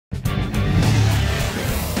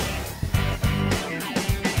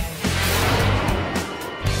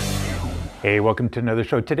Hey, welcome to another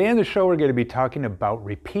show. Today on the show, we're going to be talking about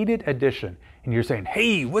repeated addition. And you're saying,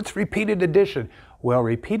 hey, what's repeated addition? Well,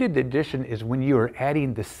 repeated addition is when you are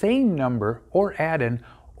adding the same number or add-in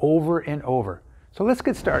over and over. So let's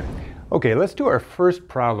get started. Okay, let's do our first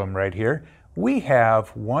problem right here. We have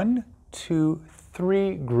 1, 2,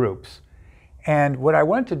 3 groups. And what I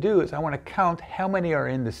want to do is I want to count how many are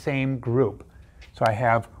in the same group. So I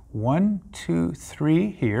have 1, 2, 3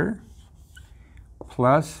 here,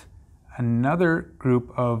 plus another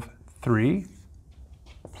group of 3,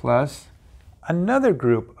 plus another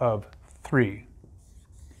group of 3.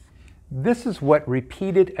 This is what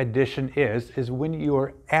repeated addition is when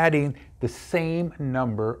you're adding the same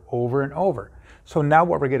number over and over. So now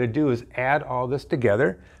what we're going to do is add all this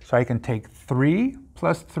together. So I can take 3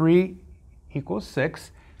 plus 3 equals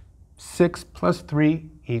 6. 6 plus 3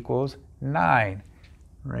 equals 9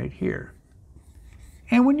 right here.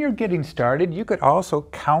 And when you're getting started, you could also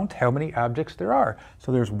count how many objects there are.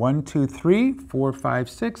 So there's 1, 2, 3, 4, 5,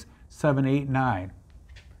 6, 7, 8, 9.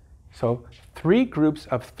 So 3 groups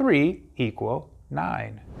of 3 equal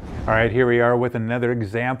 9. All right, here we are with another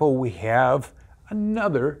example. We have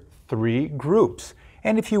another 3 groups.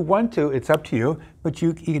 And if you want to, it's up to you, but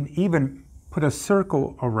you can even put a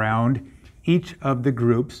circle around each of the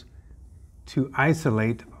groups to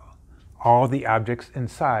isolate all the objects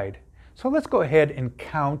inside. So let's go ahead and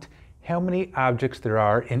count how many objects there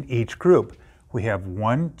are in each group. We have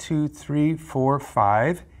 1, 2, 3, 4,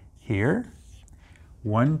 5 here.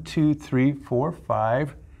 1, 2, 3, 4,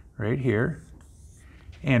 5 right here.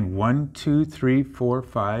 And 1, 2, 3, 4,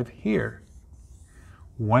 5 here.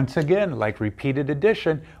 Once again, like repeated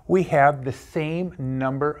addition, we have the same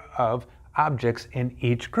number of objects in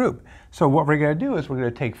each group. So what we're going to do is we're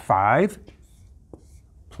going to take 5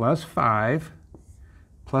 plus 5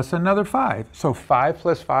 plus another 5. So 5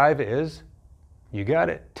 plus 5 is, you got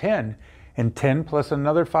it, 10. And 10 plus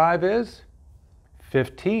another 5 is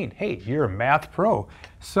 15. Hey, you're a math pro.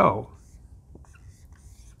 So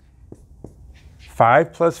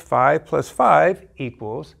 5 plus 5 plus 5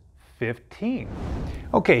 equals 15.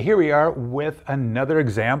 Okay, here we are with another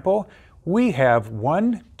example. We have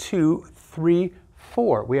 1, 2, 3,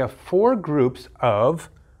 4. We have 4 groups of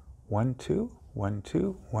 1, 2, 1,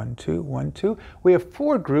 2, 1, 2, 1, 2. We have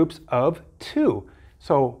 4 groups of 2.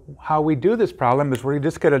 So how we do this problem is we're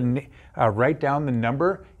just going to write down the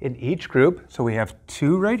number in each group. So we have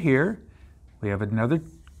 2 right here. We have another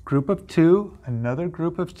group of 2, another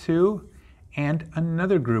group of 2, and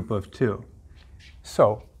another group of 2.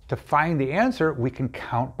 So to find the answer, we can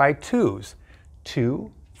count by 2s. 2,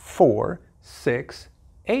 4, 6,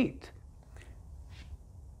 8.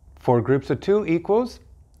 4 groups of 2 equals,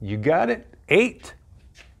 you got it, 8.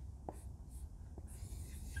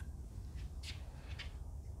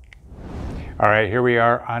 All right, here we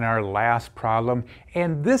are on our last problem.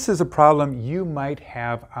 And this is a problem you might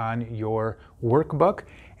have on your workbook.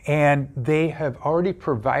 And they have already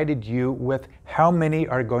provided you with how many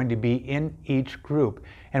are going to be in each group.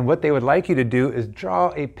 And what they would like you to do is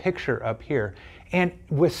draw a picture up here. And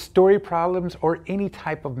with story problems or any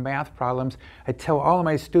type of math problems, I tell all of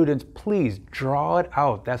my students, please draw it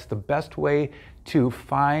out. That's the best way to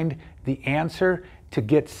find the answer to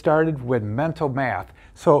get started with mental math.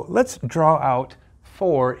 So let's draw out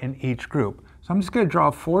 4 in each group. So I'm just going to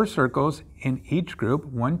draw 4 circles in each group.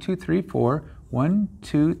 1, 2, 3, 4. 1,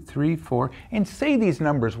 2, 3, 4. And say these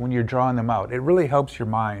numbers when you're drawing them out. It really helps your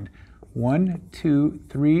mind. 1, 2,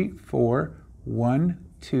 3, 4. 1,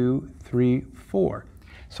 2, 3, 4.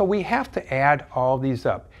 So we have to add all these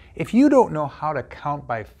up. If you don't know how to count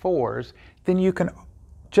by 4s, then you can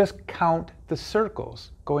just count the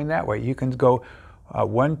circles going that way. You can go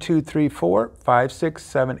 1, 2, 3, 4, 5, 6,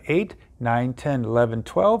 7, 8, 9, 10, 11,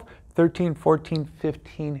 12, 13, 14,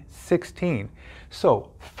 15, 16.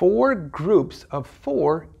 So 4 groups of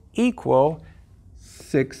 4 equal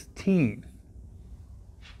 16.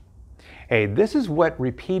 Hey, this is what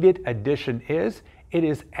repeated addition is. It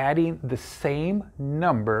is adding the same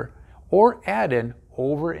number or add-in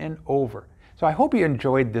over and over. So I hope you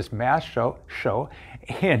enjoyed this math show,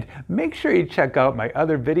 and make sure you check out my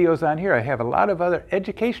other videos on here. I have a lot of other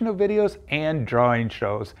educational videos and drawing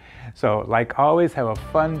shows. So like always, have a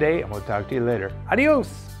fun day, and we'll talk to you later. Adios.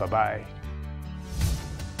 Bye-bye.